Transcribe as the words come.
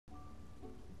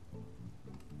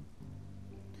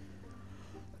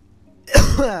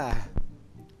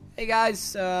Hey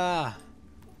guys, how's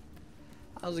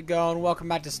it going? Welcome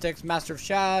back to Styx, Master of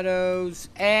Shadows.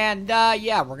 And,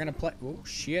 yeah, we're gonna play... Oh,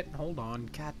 shit. Hold on.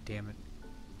 God damn it.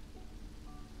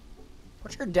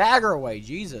 Put your dagger away,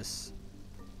 Jesus.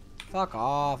 Fuck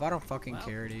off. I don't fucking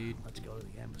care, dude. Let's go to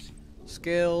the embassy.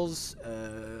 Skills,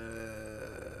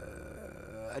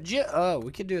 oh,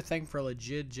 we could do a thing for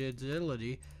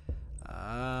legitimacy.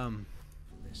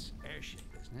 This airship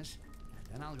business,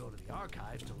 and then I'll go to the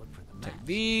archives to look for the maps. Take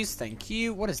these, thank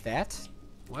you. What is that?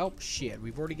 Well, shit,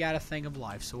 we've already got a thing of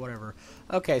life, so whatever.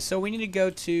 Okay, so we need to go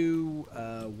to,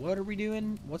 what are we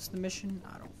doing? What's the mission?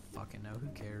 I don't fucking know. Who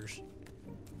cares?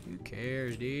 Who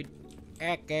cares, dude?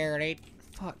 Heck, dude.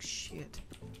 Fuck, shit.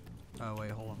 Oh,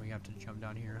 wait, hold on. We have to jump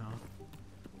down here, huh?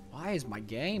 Why is my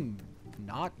game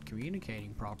not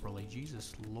communicating properly?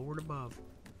 Jesus, Lord above.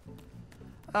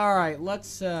 Alright,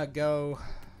 let's, go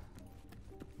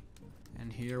in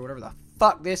here, whatever the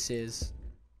fuck this is.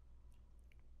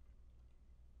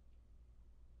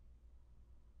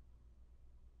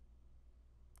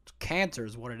 Cancer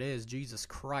is what it is. Jesus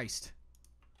Christ.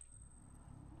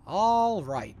 All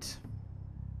right.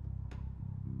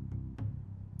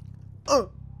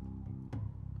 What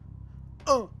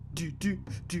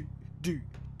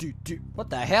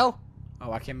the hell?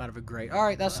 Oh, I came out of a grate. All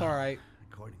right, that's all right.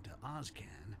 According to Ozcan,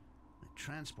 the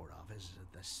transport office is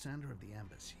at the center of the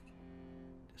embassy.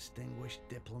 Distinguished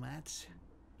diplomats,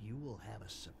 you will have a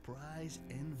surprise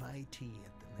invitee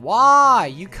at the... Why?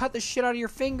 You cut the shit out of your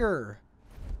finger.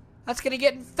 That's gonna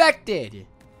get infected.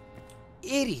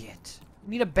 Idiot.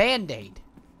 We need a band-aid.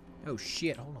 Oh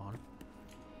shit, hold on.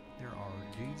 There are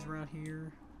dudes around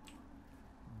here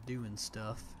doing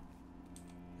stuff.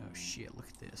 Oh shit, look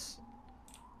at this.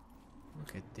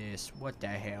 Look at this. What the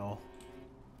hell?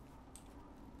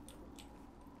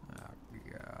 Oh,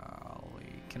 golly.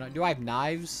 Do I have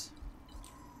knives?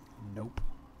 Nope.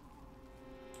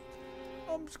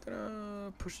 I'm just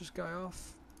gonna push this guy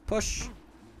off. Push!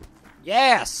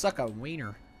 Yeah! Suck a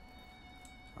wiener.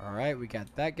 Alright, we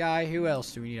got that guy. Who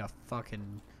else do we need to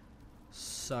fucking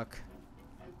suck?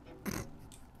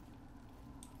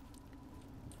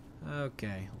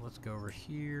 Okay, let's go over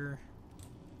here.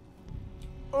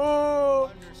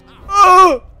 Oh!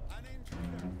 Oh!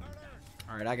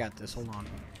 Alright, I got this. Hold on.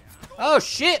 Oh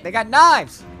shit! They got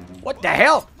knives! What the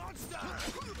hell?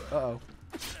 Uh-oh.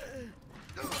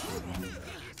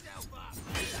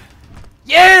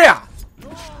 Yeah!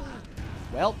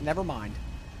 Well, never mind.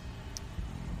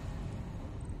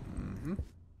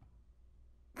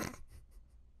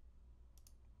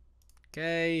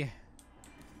 Okay.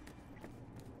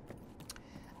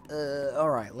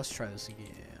 Alright, let's try this again.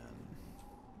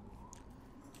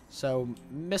 So,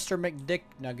 Mr.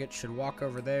 McDicknugget should walk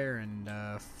over there and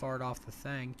fart off the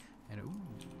thing. And, ooh.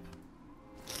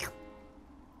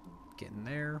 Get in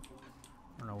there.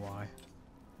 I don't know why.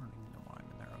 I don't even know why I'm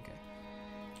in there. Okay.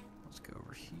 Let's go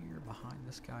over here behind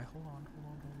this guy. Hold on,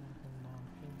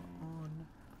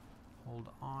 hold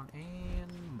on,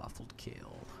 and muffled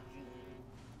kill.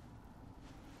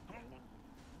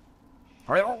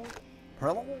 Hello.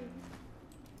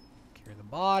 Carry the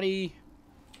body.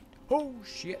 Oh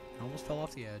shit! Almost fell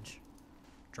off the edge.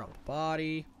 Drop the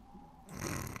body.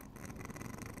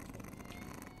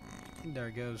 There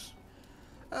it goes.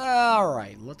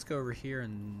 Alright, let's go over here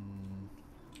and...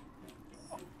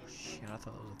 Oh shit, I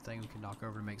thought that was a thing we could knock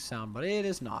over to make sound, but it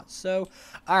is not. So,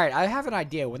 alright, I have an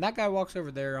idea. When that guy walks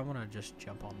over there, I'm gonna just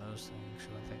jump on those things,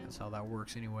 because I think that's how that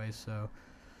works anyway, so...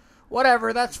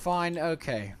 Whatever, that's fine.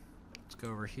 Okay. Let's go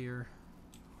over here.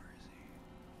 Where is he?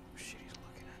 Oh shit, he's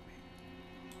looking at me.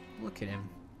 Look at him.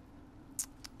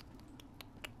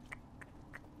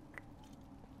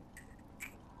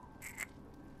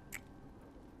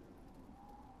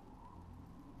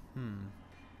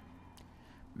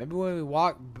 Maybe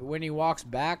when he walks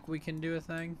back, we can do a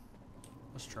thing.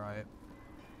 Let's try it.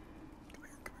 Come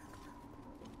here, come here, come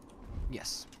here.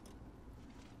 Yes.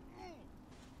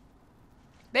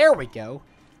 There we go.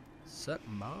 Suck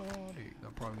my dick.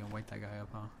 I'm probably gonna wake that guy up,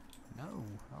 huh? No.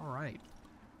 All right.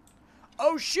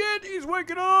 Oh shit! He's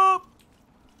waking up.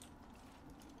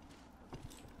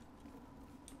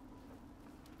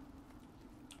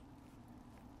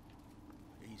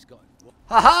 He's got...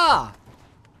 Ha ha!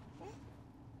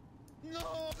 No!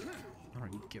 I don't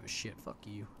even give a shit. Fuck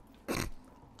you.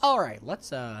 Alright,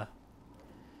 let's,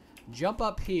 jump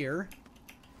up here.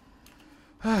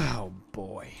 Oh,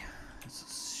 boy. This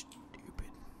is stupid.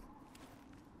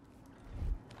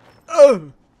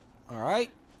 Oh!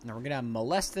 Alright. Now we're gonna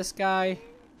molest this guy.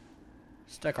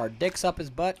 Stuck our dicks up his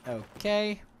butt.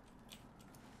 Okay.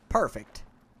 Perfect.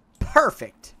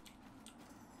 Perfect.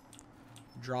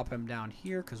 drop him down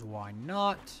here, because why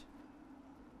not?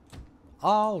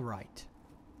 Alright.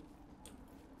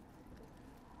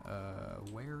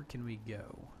 Where can we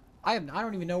go? I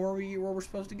don't even know where we're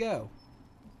supposed to go.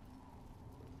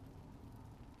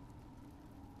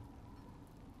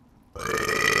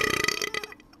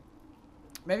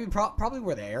 Maybe probably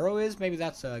where the arrow is. Maybe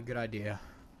that's a good idea.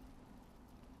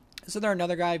 Isn't there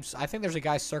another guy? I think there's a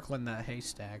guy circling the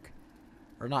haystack.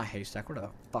 Or not haystack. What the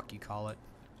fuck you call it?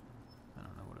 I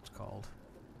don't know what it's called.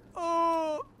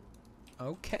 Oh!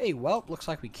 Okay, well, looks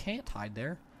like we can't hide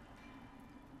there.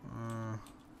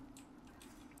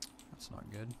 That's not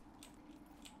good.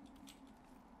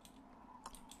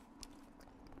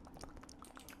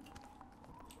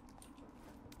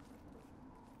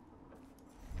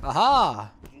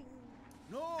 Aha!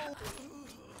 No.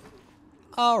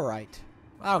 Alright.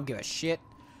 I don't give a shit.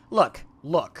 Look.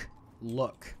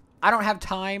 I don't have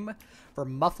time for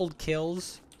muffled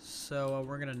kills, so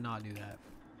we're gonna not do that.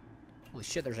 Holy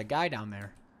shit, there's a guy down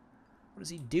there. What is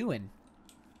he doing?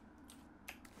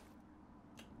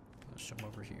 Let's jump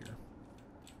over here.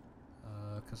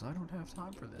 Because I don't have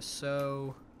time for this,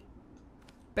 so...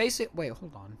 Wait,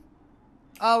 hold on.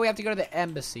 Oh, we have to go to the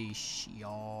embassy. Shit.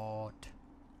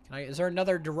 Is there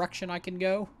another direction I can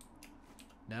go?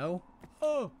 No?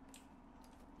 Oh.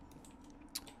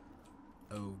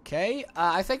 Okay.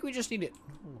 I think we just need it.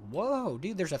 Whoa,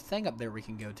 dude, there's a thing up there we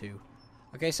can go to.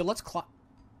 Okay, so let's climb.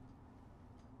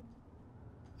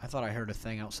 I thought I heard a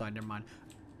thing outside. Never mind.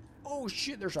 Oh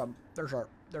shit, there's a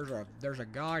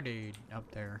guy dude up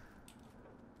there.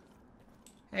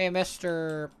 Hey,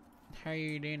 mister. How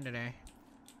you doing today?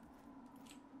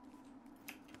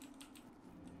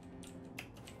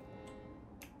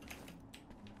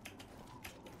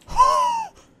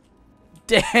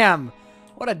 Damn!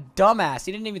 What a dumbass.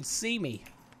 He didn't even see me.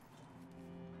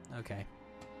 Okay.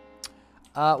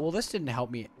 Well, this didn't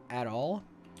help me at all.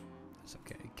 That's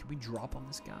okay. Can we drop on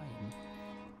this guy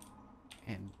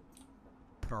and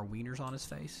put our wieners on his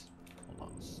face?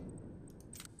 Hold on.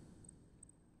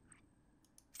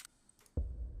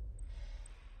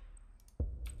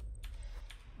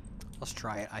 Let's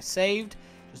try it. I saved,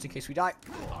 just in case we die.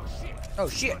 Oh,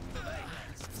 shit.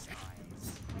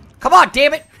 Come on,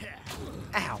 damn it!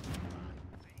 Ow.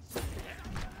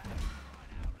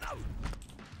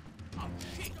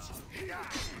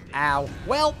 Ow.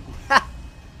 Well.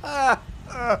 Son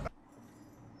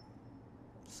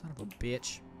of a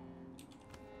bitch.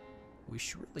 We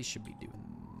really should be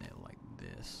doing it like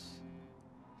this.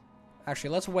 Actually,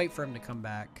 let's wait for him to come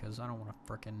back, because I don't want to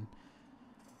frickin'...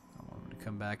 I don't want him to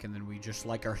come back and then we just,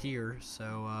 like, are here,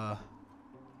 so,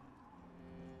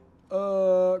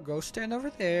 go stand over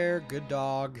there. Good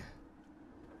dog.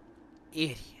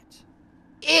 Idiot.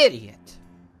 Idiot!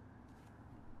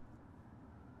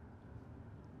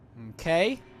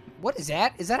 Okay. What is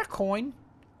that? Is that a coin?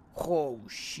 Oh,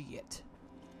 shit.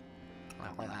 I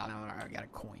got a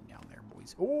coin down there,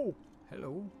 boys. Oh,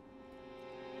 hello.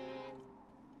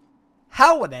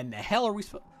 How in the hell are we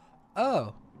supposed...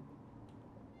 Oh.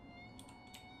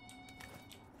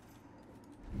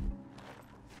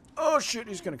 Oh, shit.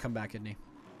 He's going to come back, isn't he?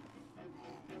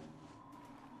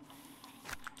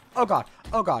 Oh, God.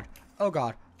 Oh, God. Oh,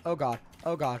 God. Oh, God.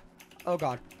 Oh, God. Oh,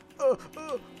 God.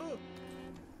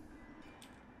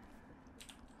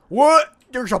 What?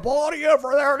 There's a body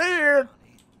over there, dude.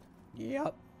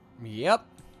 Yep. Yep.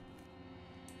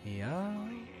 Yeah.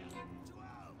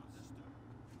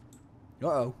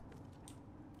 Uh-oh.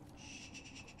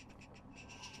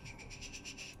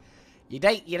 You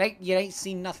ain't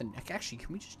seen nothing. Actually,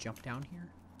 can we just jump down here?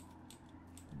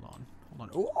 Hold on.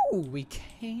 Oh, we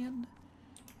can.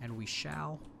 And we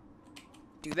shall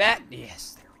do that.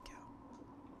 Yes, there we go.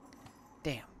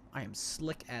 Damn, I am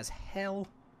slick as hell.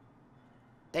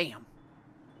 Damn.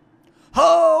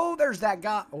 Oh, there's that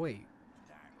guy. Oh, wait.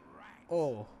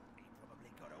 Oh.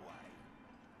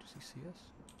 Does he see us?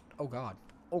 Oh, God.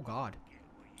 Oh, God.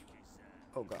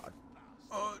 Oh, God.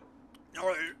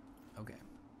 Okay.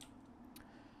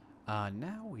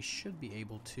 Now we should be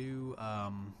able to,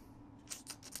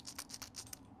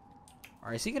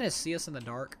 Alright, is he gonna see us in the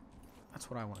dark? That's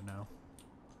what I want to know.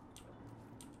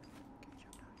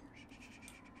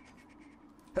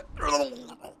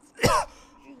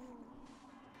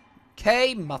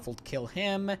 Okay, muffled kill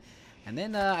him. And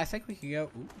then, I think we can go...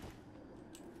 Ooh.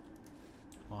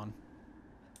 Come on.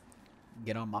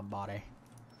 Get on my body.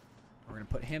 We're gonna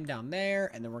put him down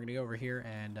there, and then we're gonna go over here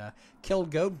and, kill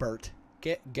Goatbert.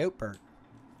 Get Goatbert.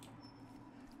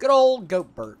 Good old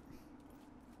Goatbert.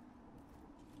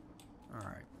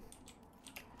 Alright.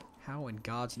 How in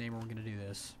God's name are we gonna do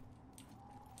this?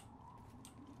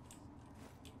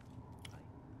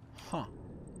 Huh.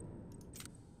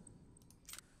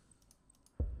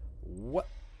 What?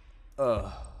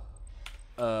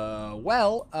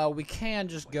 We can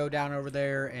just go down over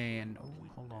there and... Oh,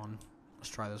 hold on. Let's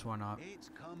try this. Why not? It's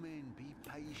coming. Be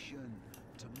patient.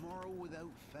 Tomorrow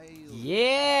without fail.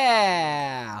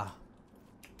 Yeah!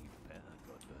 You better,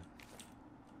 Godber.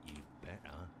 You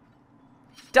better.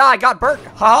 Die! Got burnt!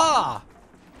 Ha!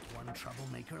 One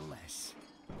troublemaker less.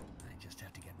 I just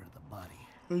have to get rid of the body.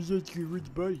 Let's get rid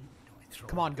of the body. Do I throw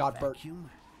Come it on, in the Godbert. vacuum,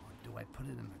 or do I put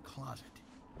it in the closet?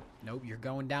 Nope, you're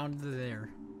going down to there.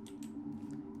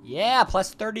 Yeah,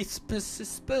 plus 30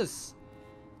 spus.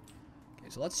 Okay,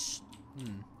 so let's... Do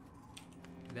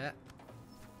that.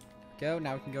 Go.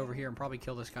 Now we can go over here and probably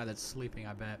kill this guy that's sleeping,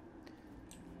 I bet.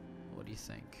 What do you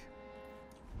think?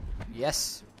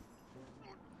 Yes.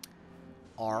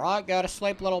 Alright, go to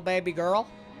sleep, little baby girl.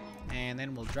 And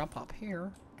then we'll jump up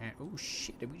here. And, oh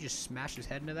shit, did we just smash his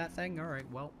head into that thing? Alright,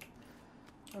 well.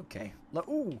 Okay.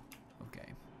 Ooh.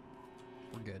 Okay.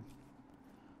 We're good.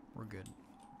 We're good.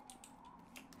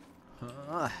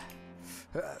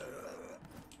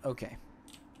 Okay.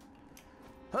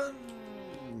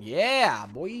 Yeah,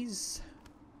 boys.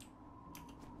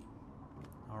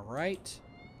 Alright.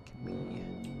 Can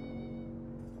we,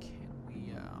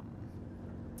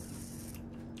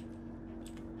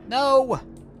 No!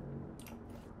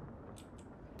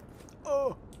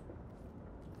 Oh!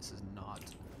 This is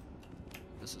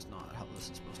not how this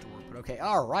is supposed to work, but okay.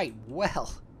 Alright,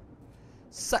 well.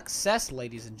 Success,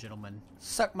 ladies and gentlemen.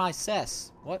 Suck my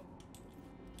cess. What?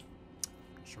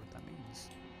 Not sure what that means.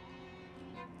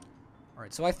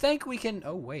 Alright, so I think we can...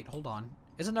 Oh, wait, hold on.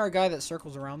 Isn't there a guy that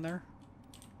circles around there?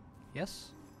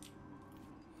 Yes?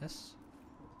 Yes?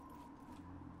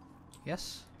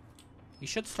 Yes? He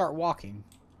should start walking.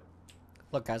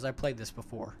 Look, guys, I played this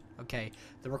before. Okay,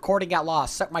 the recording got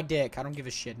lost. Suck my dick. I don't give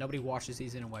a shit. Nobody watches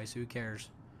these anyway, so who cares?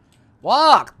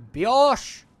 Walk,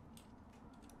 biatch!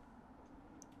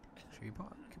 So you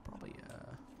could probably,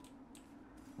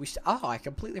 oh, I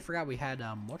completely forgot we had,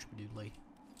 whatchamadoodly.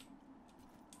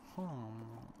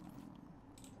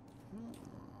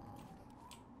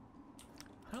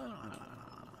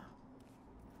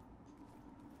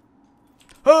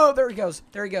 Oh, there he goes.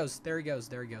 There he goes. There he goes.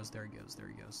 There he goes. There he goes. There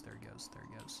he goes. There he goes. There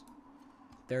he goes.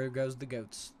 There goes the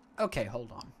goats. Okay,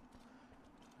 hold on.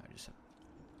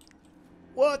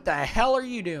 What the hell are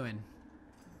you doing?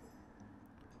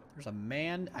 There's a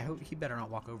man. I hope he better not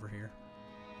walk over here.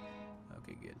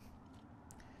 Okay, good.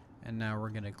 And now we're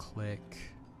gonna click.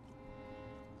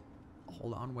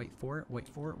 Hold on. Wait for it. Wait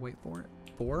for it. Wait for it.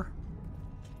 4.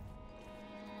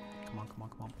 Come on. Come on.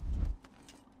 Come on.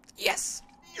 Yes.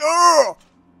 Yeah.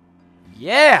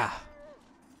 Yeah.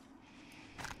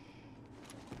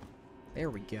 There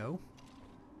we go.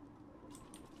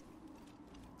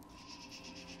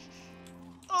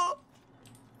 Oh.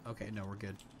 Okay, no, we're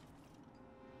good.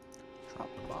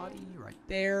 Drop the body right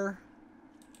there.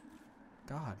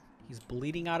 God, he's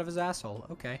bleeding out of his asshole.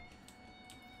 Okay.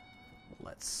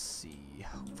 Let's see.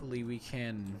 Hopefully we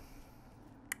can...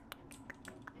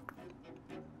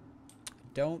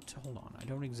 Hold on. I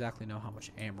don't exactly know how much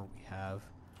ammo we have.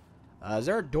 Is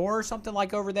there a door or something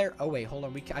like over there? Oh, wait, hold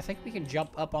on. I think we can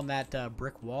jump up on that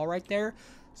brick wall right there.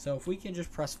 So if we can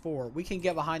just press 4, we can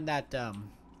get behind that, whatchamadoodly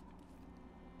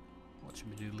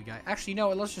guy. Actually, you know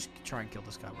what? Let's just try and kill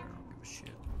this guy. I don't give a shit.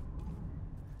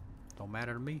 Don't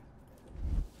matter to me.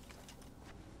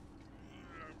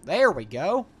 There we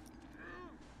go.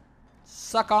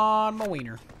 Suck on my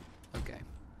wiener. Okay.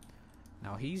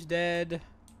 Now he's dead.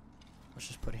 Let's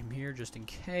just put him here just in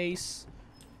case.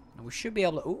 And we should be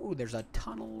able to... Ooh, there's a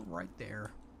tunnel right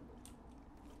there.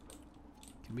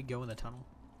 Can we go in the tunnel?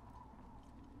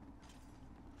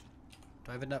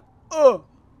 Do I have enough... Oh!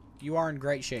 You are in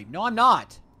great shape. No, I'm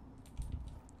not.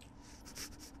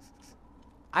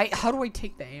 How do I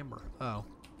take the amber? Oh.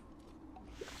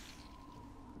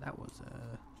 That was,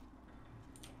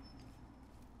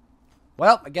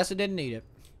 Well, I guess I didn't need it.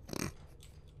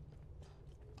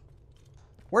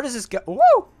 Where does this go?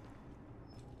 Woo!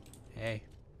 Hey.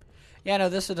 Yeah, no,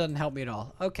 this doesn't help me at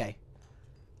all. Okay.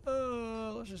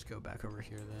 Let's just go back over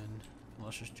here then.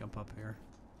 Let's just jump up here.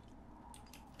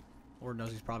 Lord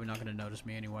knows he's probably not going to notice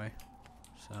me anyway.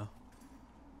 So.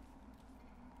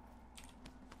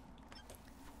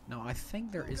 No, I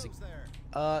think there is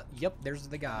a... Yep, there's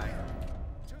the guy.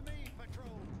 To me,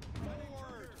 patrol.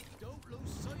 Forward. Don't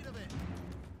lose sight of it.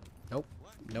 Nope.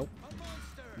 Nope.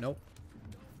 Nope.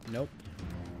 Nope.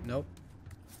 Nope.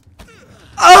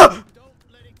 Oh! Don't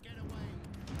let it get away.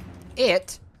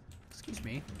 It? Excuse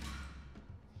me.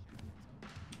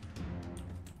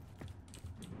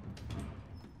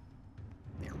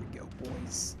 There we go,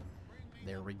 boys.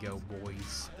 There we go,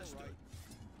 boys.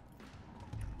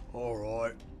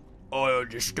 Alright. I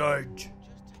understand.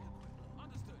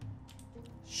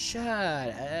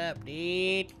 Shut up,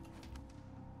 dude.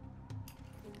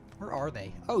 Where are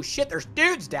they? Oh shit, there's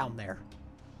dudes down there.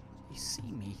 You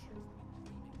see me.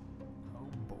 Oh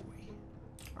boy.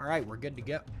 Alright, we're good to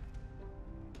go.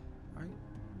 Alright.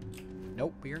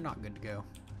 Nope, you're not good to go.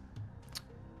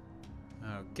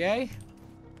 Okay. Are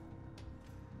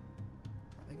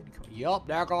they gonna come? Yup,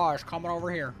 that guy's coming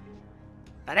over here.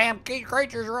 That damn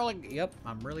creature's really... Yep,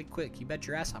 I'm really quick. You bet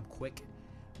your ass I'm quick.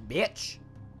 Bitch.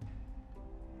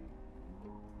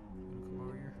 Come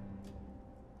over here.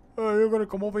 Hey, you're gonna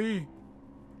come over here.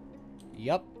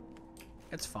 Yep.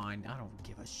 It's fine. I don't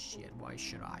give a shit. Why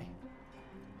should I?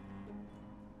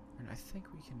 And I think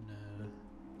we can,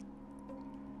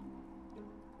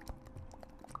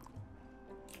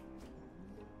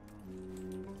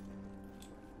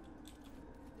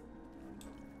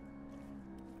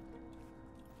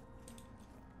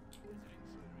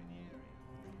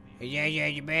 Yeah,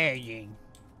 you're begging.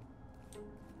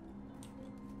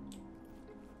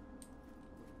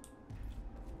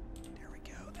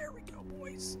 There we go,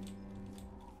 boys.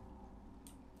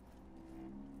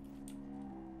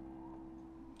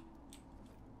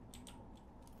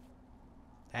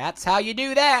 That's how you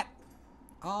do that.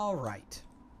 All right.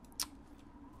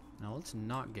 Now let's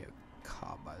not get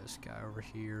caught by this guy over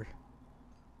here.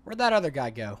 Where'd that other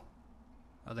guy go?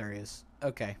 Oh, there he is.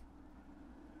 Okay.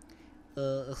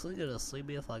 Is he gonna see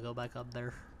me if I go back up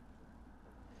there?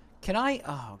 Can I?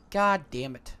 Oh, god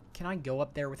damn it. Can I go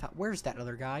up there without... Where's that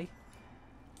other guy?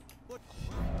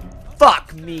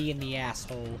 Fuck me in the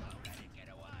asshole.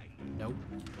 Nope.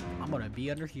 I'm gonna be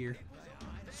under here.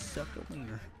 Suck a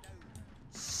wiener.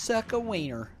 Suck a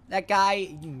wiener. That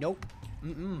guy... Nope.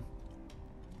 Mm-mm.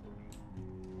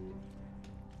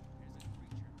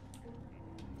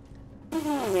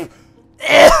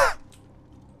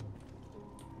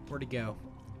 Where'd he go?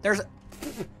 There's a...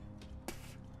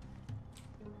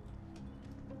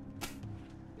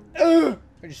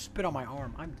 I just spit on my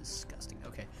arm. I'm disgusting.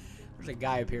 Okay. There's a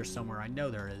guy up here somewhere. I know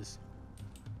there is.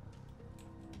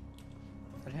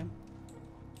 Is that him?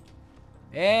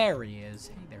 There he is.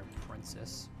 Hey there,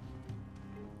 princess.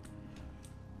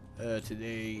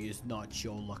 Today is not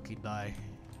your lucky day.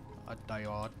 A day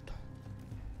odd.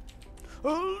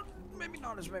 Maybe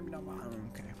not as maybe not mine.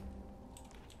 Okay.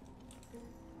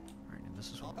 Alright, and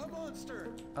this is what... A monster!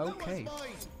 Okay.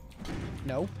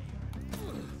 No.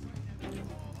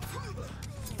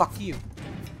 Fuck you.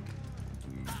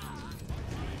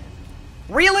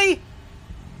 Really?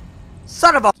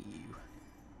 Son of a...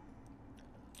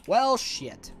 Well,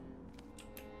 shit.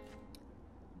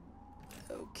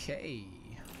 Okay.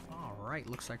 Alright,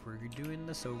 looks like we're doing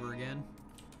this over again.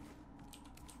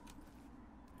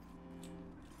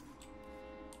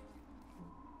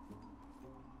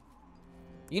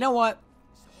 You know what?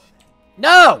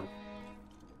 No!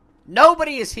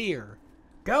 Nobody is here.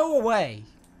 Go away.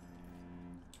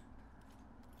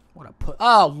 What a put.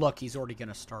 Oh, look, he's already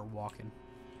gonna start walking.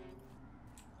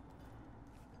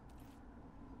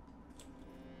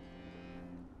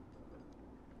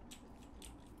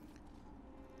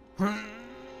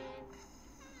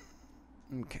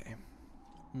 Okay.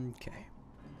 Okay.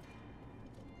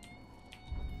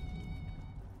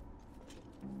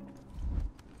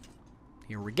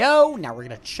 Here we go. Now we're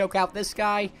gonna choke out this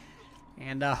guy.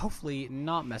 And hopefully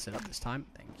not mess it up this time.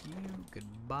 Thank you.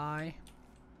 Goodbye.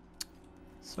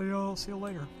 See you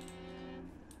later.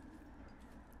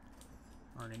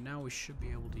 Alright, and now we should be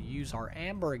able to use our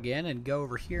amber again and go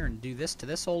over here and do this to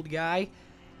this old guy.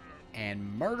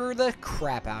 And murder the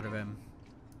crap out of him.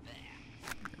 There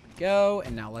we go.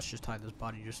 And now let's just hide this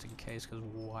body just in case, because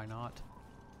why not?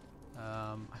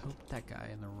 I hope that guy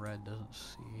in the red doesn't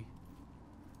see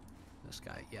this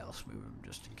guy. Yeah, let's move him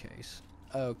just in case.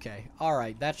 Okay.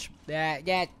 Alright, that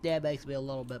makes me a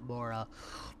little bit more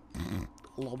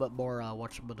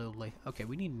whatchamadoodly. Okay,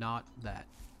 we need not that.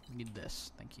 We need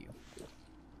this. Thank you.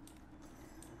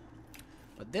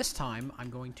 But this time, I'm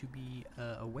going to be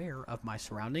aware of my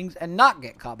surroundings and not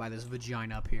get caught by this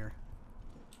vagina up here.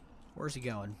 Where's he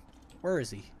going? Where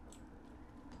is he?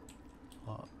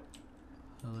 Hello?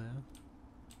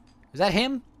 Is that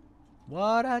him?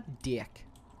 What a dick.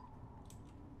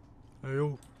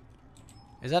 Hey,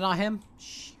 is that not him?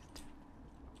 Shit.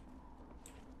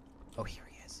 Oh, here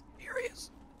he is. Here he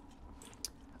is.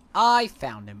 I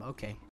found him. Okay.